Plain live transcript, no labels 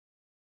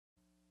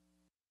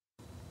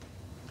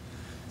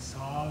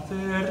Mater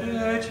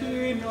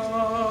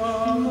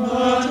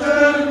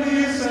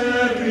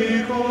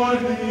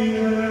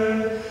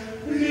misericordiae,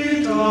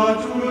 vita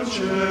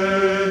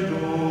dulcedo,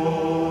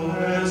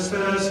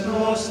 estes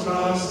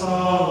nostra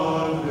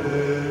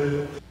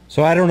salve.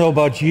 So I don't know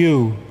about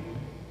you,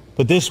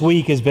 but this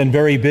week has been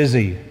very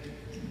busy.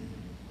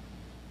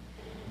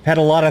 Had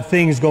a lot of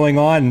things going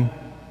on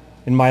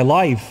in my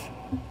life,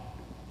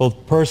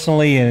 both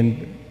personally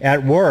and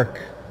at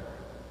work.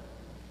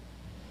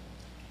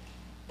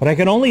 But I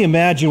can only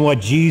imagine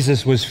what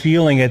Jesus was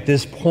feeling at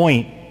this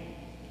point.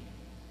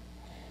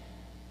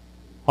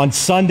 On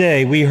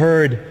Sunday, we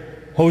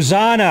heard,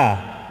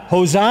 Hosanna,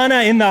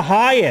 Hosanna in the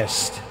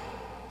highest.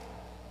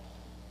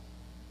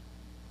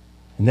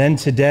 And then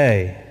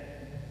today,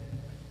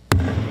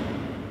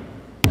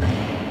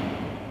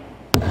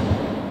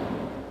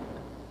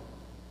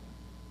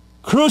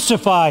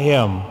 crucify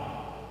him,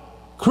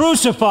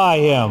 crucify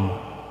him.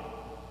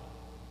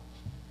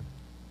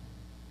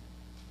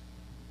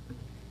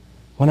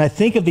 When I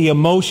think of the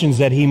emotions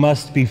that he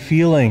must be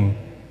feeling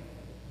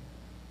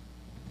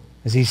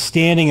as he's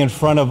standing in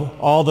front of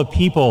all the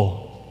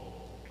people,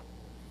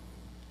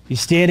 he's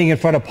standing in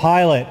front of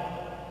Pilate.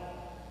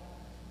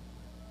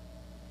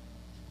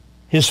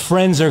 His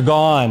friends are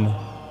gone.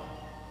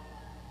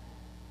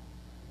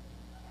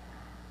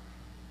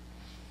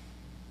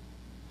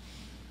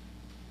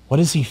 What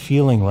is he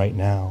feeling right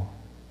now?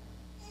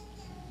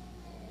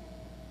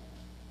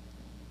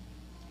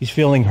 He's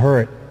feeling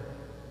hurt.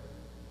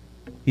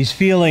 He's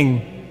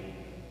feeling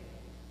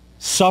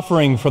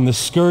suffering from the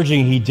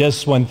scourging he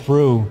just went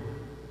through.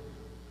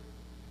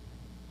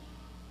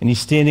 And he's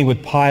standing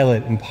with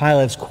Pilate, and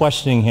Pilate's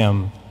questioning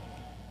him.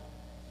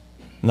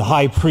 And the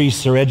high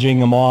priests are edging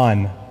him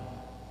on.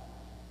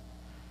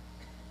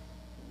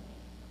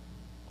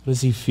 What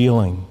is he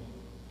feeling?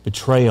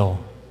 Betrayal.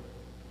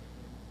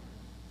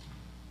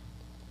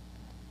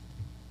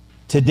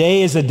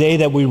 Today is a day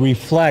that we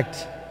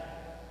reflect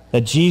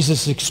that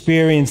Jesus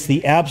experienced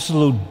the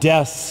absolute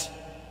depths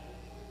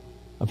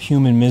of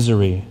human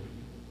misery.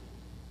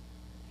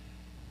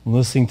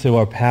 Listening to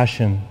our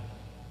passion,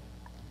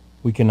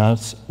 we can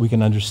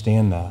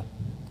understand that.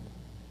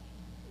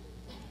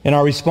 In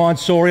our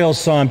responsorial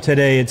psalm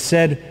today, it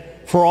said,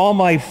 "For all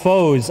my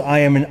foes,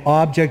 I am an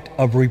object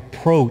of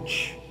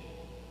reproach,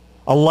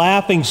 a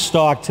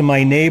laughingstock to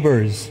my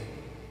neighbors,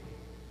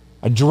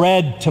 a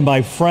dread to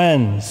my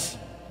friends.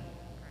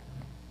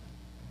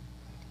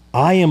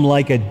 I am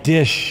like a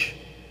dish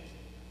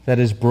that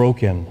is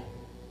broken."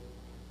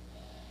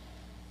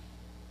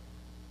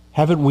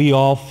 Haven't we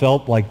all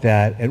felt like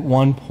that at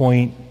one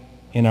point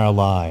in our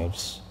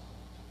lives?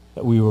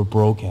 That we were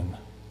broken?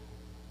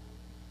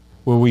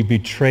 Were we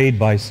betrayed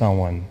by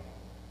someone?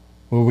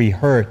 Were we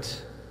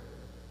hurt?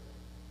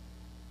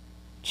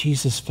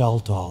 Jesus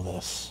felt all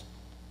this.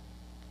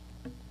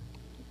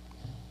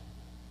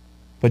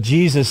 But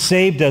Jesus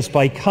saved us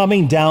by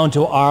coming down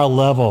to our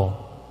level,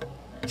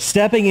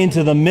 stepping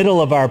into the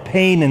middle of our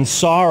pain and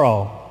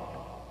sorrow.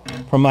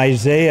 From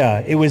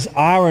Isaiah, it was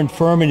our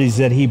infirmities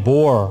that he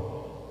bore,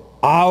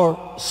 our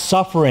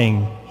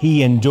suffering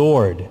he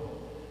endured.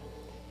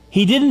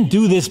 He didn't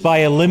do this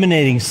by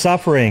eliminating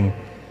suffering,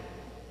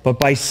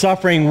 but by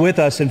suffering with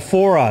us and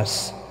for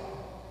us,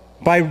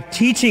 by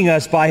teaching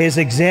us by his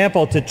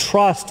example to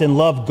trust and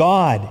love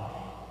God,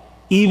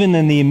 even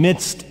in the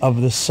midst of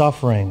the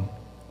suffering.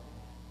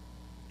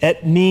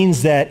 It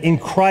means that in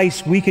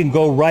Christ we can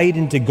go right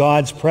into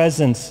God's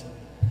presence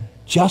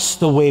just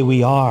the way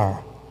we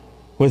are,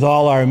 with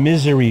all our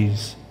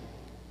miseries,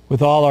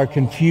 with all our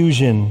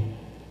confusion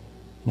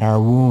and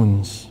our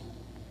wounds.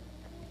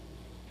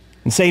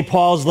 And St.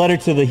 Paul's letter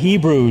to the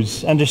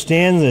Hebrews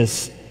understands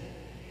this.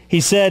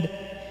 He said,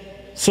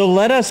 "So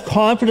let us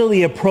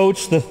confidently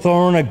approach the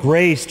throne of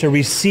grace to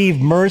receive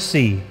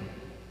mercy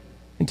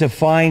and to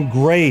find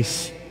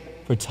grace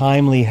for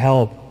timely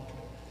help."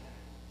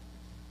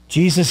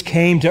 Jesus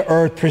came to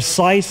earth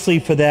precisely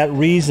for that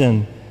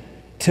reason,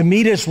 to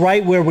meet us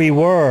right where we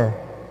were,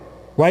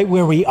 right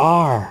where we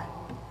are,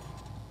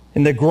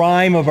 in the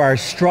grime of our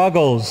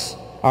struggles,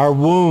 our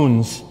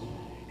wounds,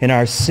 and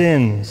our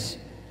sins,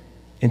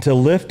 and to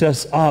lift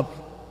us up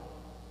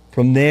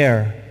from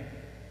there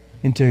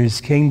into his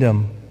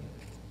kingdom.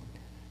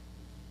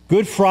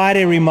 Good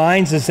Friday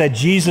reminds us that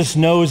Jesus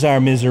knows our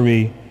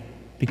misery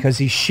because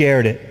he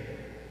shared it.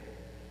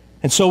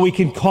 And so we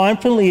can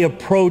confidently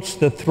approach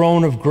the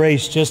throne of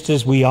grace just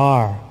as we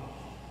are,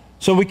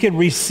 so we can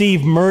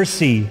receive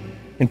mercy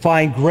and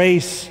find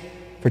grace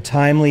for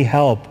timely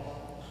help.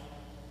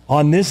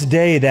 On this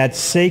day, that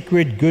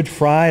sacred Good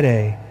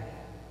Friday,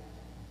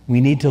 we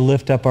need to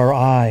lift up our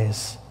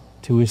eyes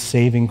to his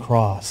saving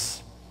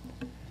cross.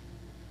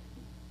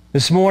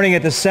 This morning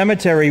at the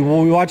cemetery,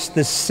 we watched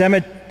the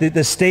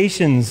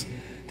stations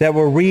that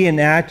were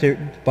reenacted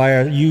by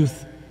our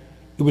youth.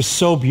 It was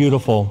so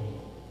beautiful.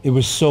 It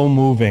was so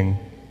moving.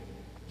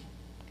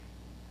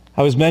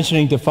 I was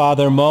mentioning to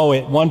Father Mo,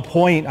 at one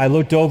point I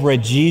looked over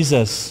at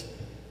Jesus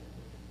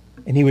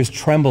and he was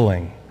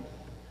trembling.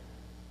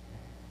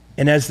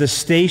 And as the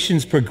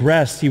stations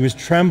progressed, he was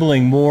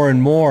trembling more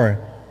and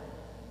more.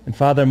 And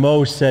Father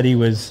Mo said he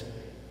was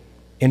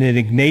in an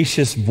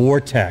Ignatius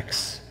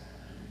vortex.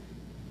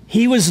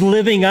 He was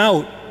living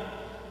out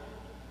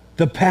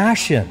the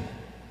Passion.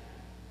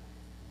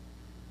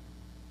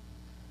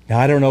 Now,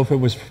 I don't know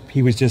if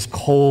he was just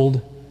cold,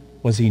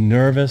 was he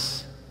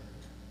nervous,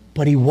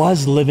 but he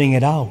was living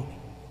it out.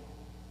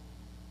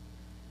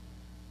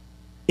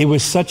 It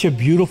was such a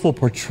beautiful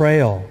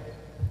portrayal.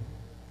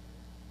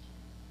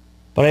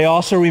 But I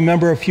also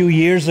remember a few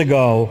years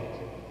ago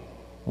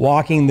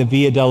walking the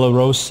Via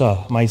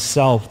Dolorosa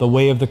myself, the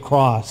way of the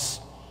cross,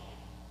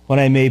 when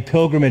I made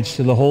pilgrimage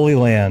to the Holy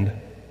Land.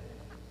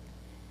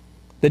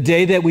 The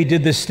day that we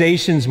did the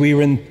stations, we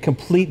were in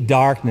complete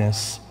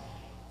darkness.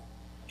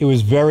 It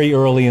was very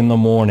early in the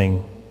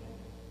morning.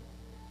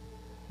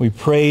 We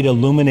prayed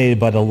illuminated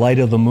by the light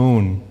of the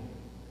moon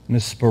and a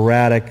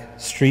sporadic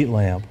street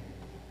lamp.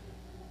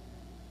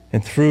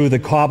 And through the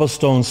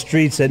cobblestone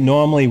streets that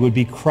normally would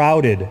be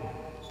crowded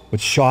with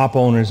shop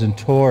owners and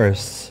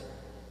tourists,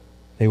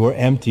 they were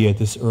empty at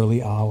this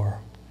early hour.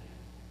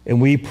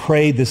 And we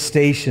prayed the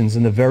stations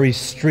in the very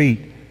street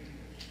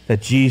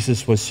that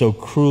Jesus was so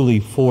cruelly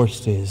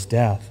forced to his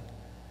death.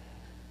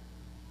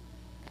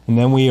 And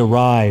then we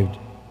arrived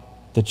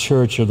at the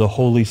Church of the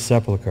Holy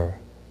Sepulchre,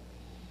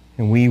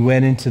 and we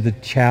went into the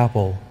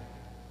chapel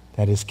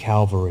that is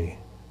Calvary.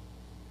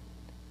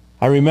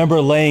 I remember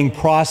laying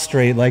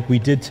prostrate like we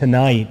did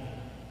tonight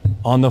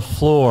on the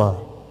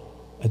floor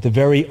at the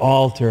very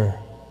altar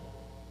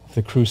of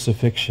the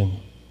crucifixion.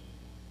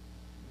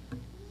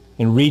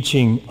 And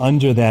reaching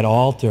under that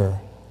altar,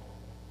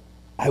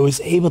 I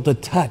was able to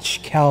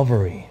touch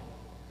Calvary.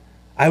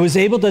 I was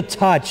able to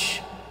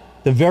touch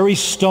the very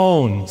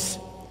stones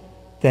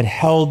that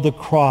held the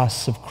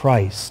cross of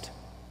Christ.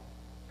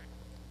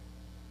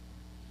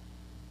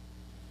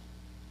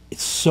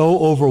 It's so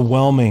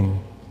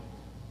overwhelming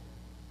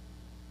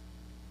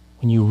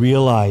when you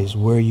realize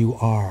where you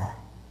are,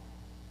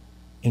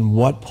 in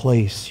what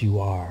place you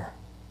are.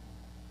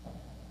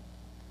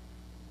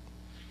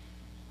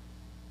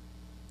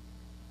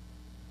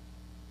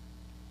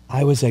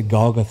 I was at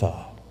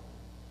Golgotha.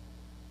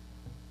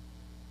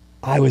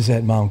 I was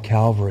at Mount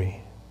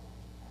Calvary,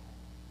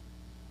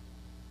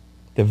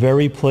 the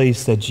very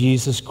place that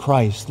Jesus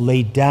Christ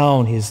laid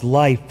down his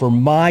life for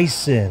my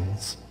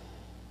sins,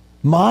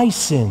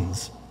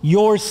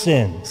 your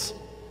sins.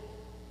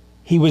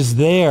 He was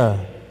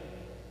there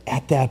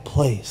at that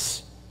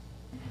place,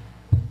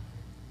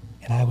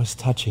 and I was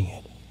touching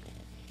it.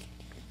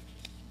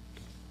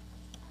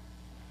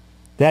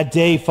 That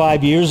day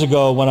 5 years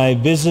ago when I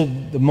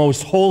visited the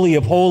most holy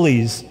of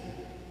holies,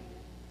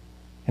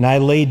 and I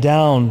laid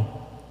down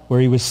where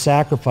he was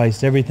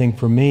sacrificed, everything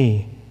for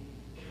me.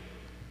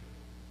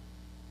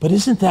 But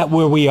isn't that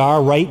where we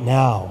are right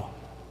now?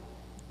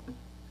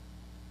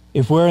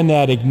 If we're in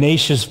that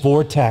Ignatius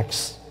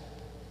vortex,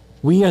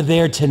 we are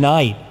there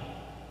tonight.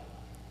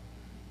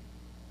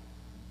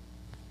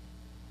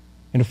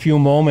 In a few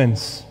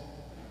moments,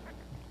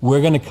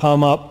 we're going to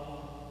come up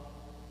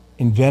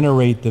and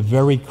venerate the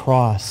very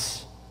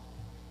cross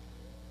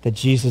that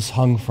Jesus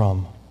hung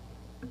from.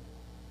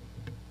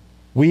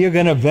 We are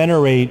going to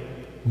venerate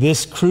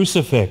this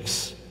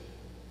crucifix,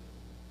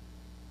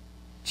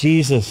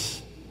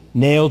 Jesus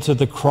nailed to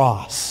the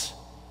cross,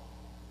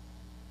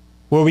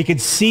 where we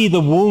could see the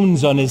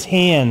wounds on his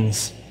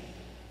hands,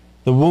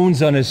 the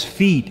wounds on his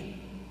feet. You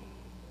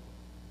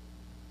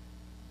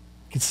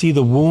could see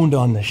the wound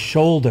on the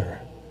shoulder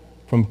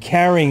from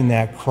carrying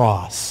that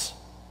cross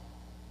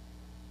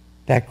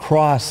that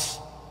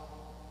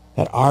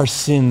our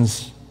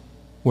sins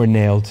were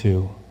nailed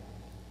to.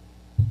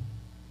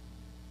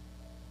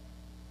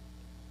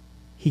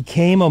 He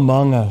came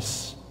among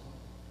us,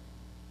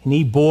 and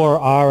he bore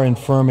our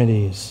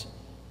infirmities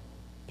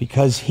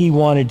because he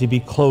wanted to be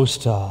close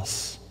to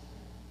us.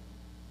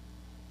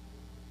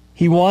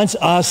 He wants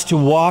us to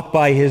walk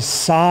by his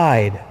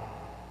side,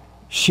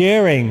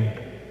 sharing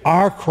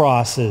our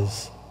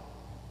crosses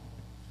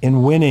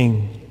and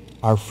winning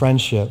our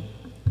friendship.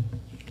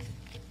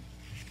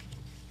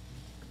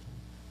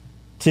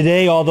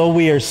 Today, although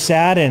we are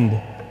saddened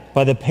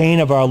by the pain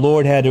of our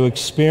Lord had to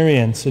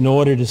experience in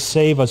order to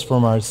save us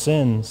from our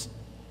sins,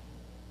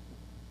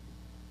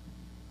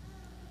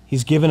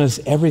 he's given us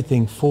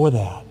everything for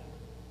that.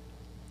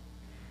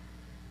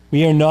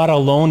 We are not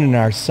alone in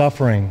our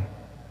suffering.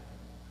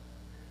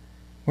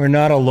 We're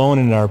not alone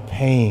in our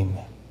pain.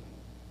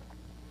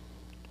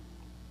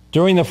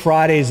 During the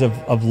Fridays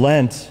of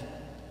Lent,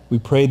 we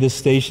pray the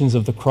Stations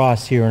of the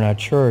Cross here in our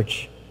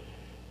church.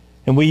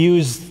 And we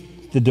use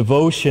the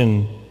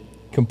devotion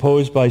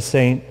composed by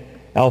St.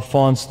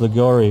 Alphonse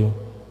Liguori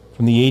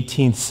from the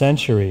 18th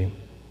century.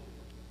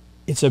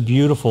 It's a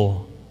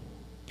beautiful,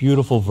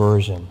 beautiful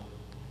version.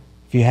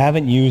 If you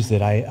haven't used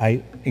it,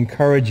 I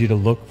encourage you to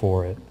look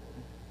for it.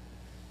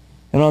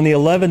 And on the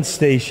 11th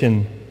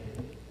station,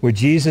 where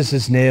Jesus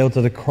is nailed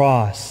to the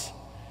cross,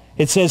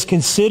 it says,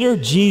 "Consider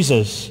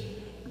Jesus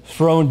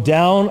thrown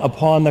down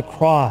upon the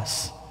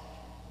cross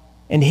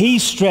And he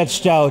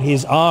stretched out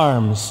his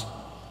arms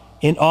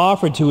and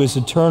offered to his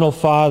eternal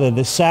Father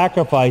the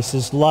sacrifice,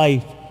 his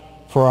life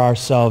for our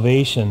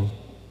salvation.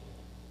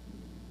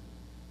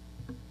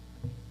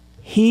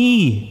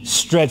 He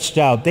stretched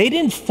out. They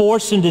didn't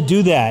force him to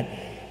do that.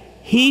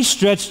 He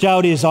stretched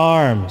out his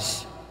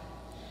arms.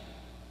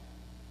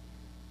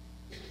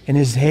 And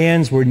his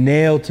hands were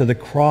nailed to the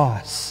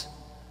cross.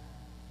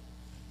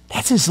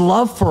 That's his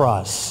love for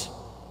us.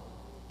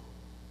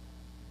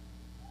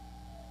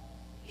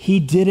 He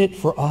did it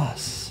for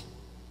us.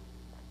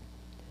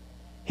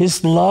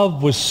 His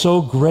love was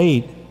so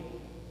great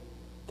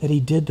that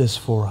he did this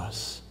for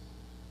us.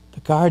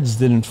 The guards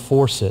didn't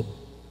force it.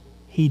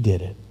 He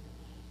did it.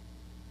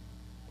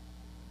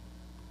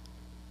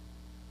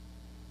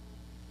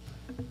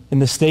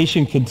 And the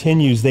station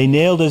continues. They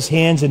nailed his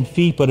hands and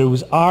feet, but it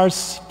was our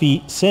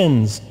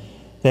sins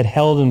that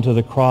held him to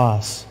the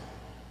cross.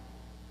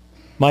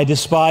 My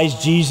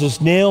despised Jesus,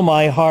 nail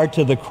my heart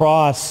to the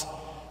cross,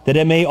 that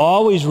it may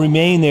always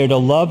remain there to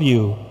love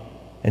you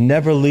and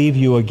never leave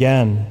you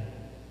again.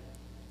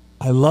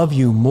 I love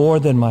you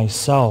more than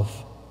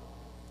myself.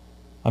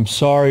 I'm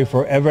sorry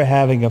for ever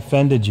having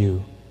offended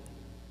you.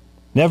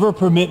 Never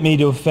permit me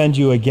to offend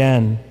you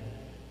again.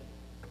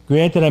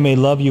 Grant that I may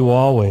love you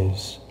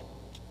always.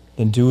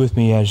 Then do with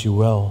me as you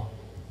will.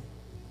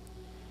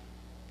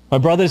 My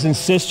brothers and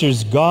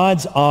sisters,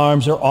 God's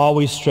arms are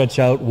always stretched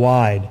out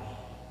wide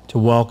to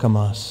welcome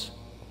us.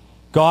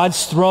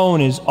 God's throne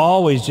is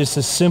always just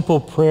a simple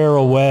prayer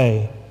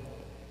away.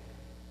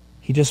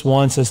 He just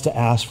wants us to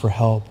ask for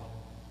help,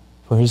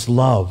 for his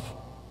love,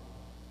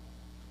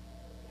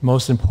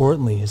 most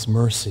importantly, his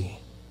mercy.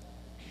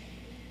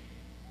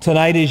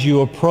 Tonight as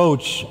you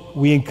approach,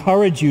 we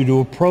encourage you to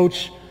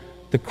approach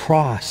the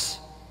cross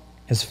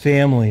as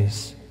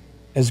families,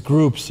 as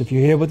groups. If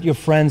you're here with your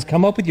friends,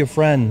 come up with your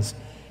friends.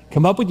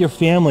 Come up with your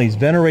families.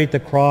 Venerate the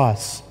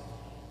cross.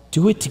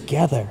 Do it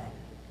together.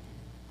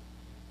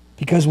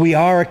 Because we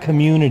are a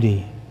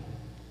community.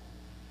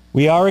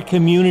 We are a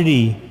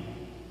community,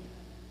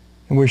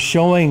 and we're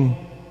showing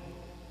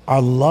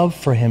our love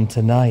for him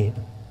tonight.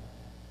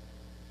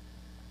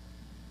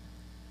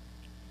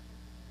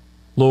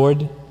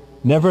 Lord,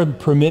 never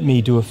permit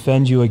me to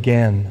offend you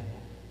again.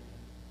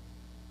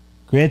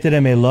 Grant that I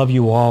may love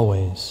you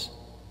always,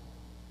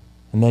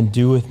 and then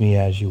do with me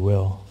as you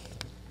will.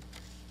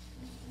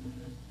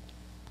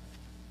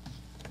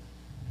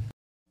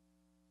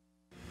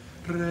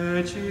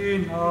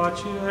 Regina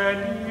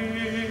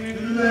Celi,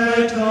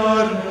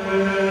 letare,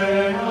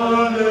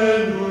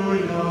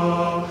 alleluia,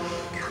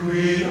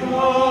 qui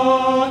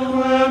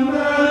aquam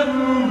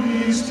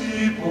meruisti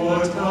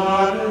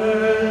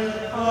portare,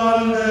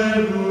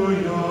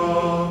 alleluia,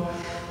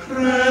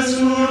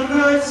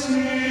 resurrexit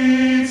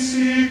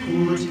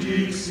sicut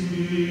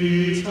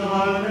dixit,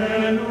 alleluia.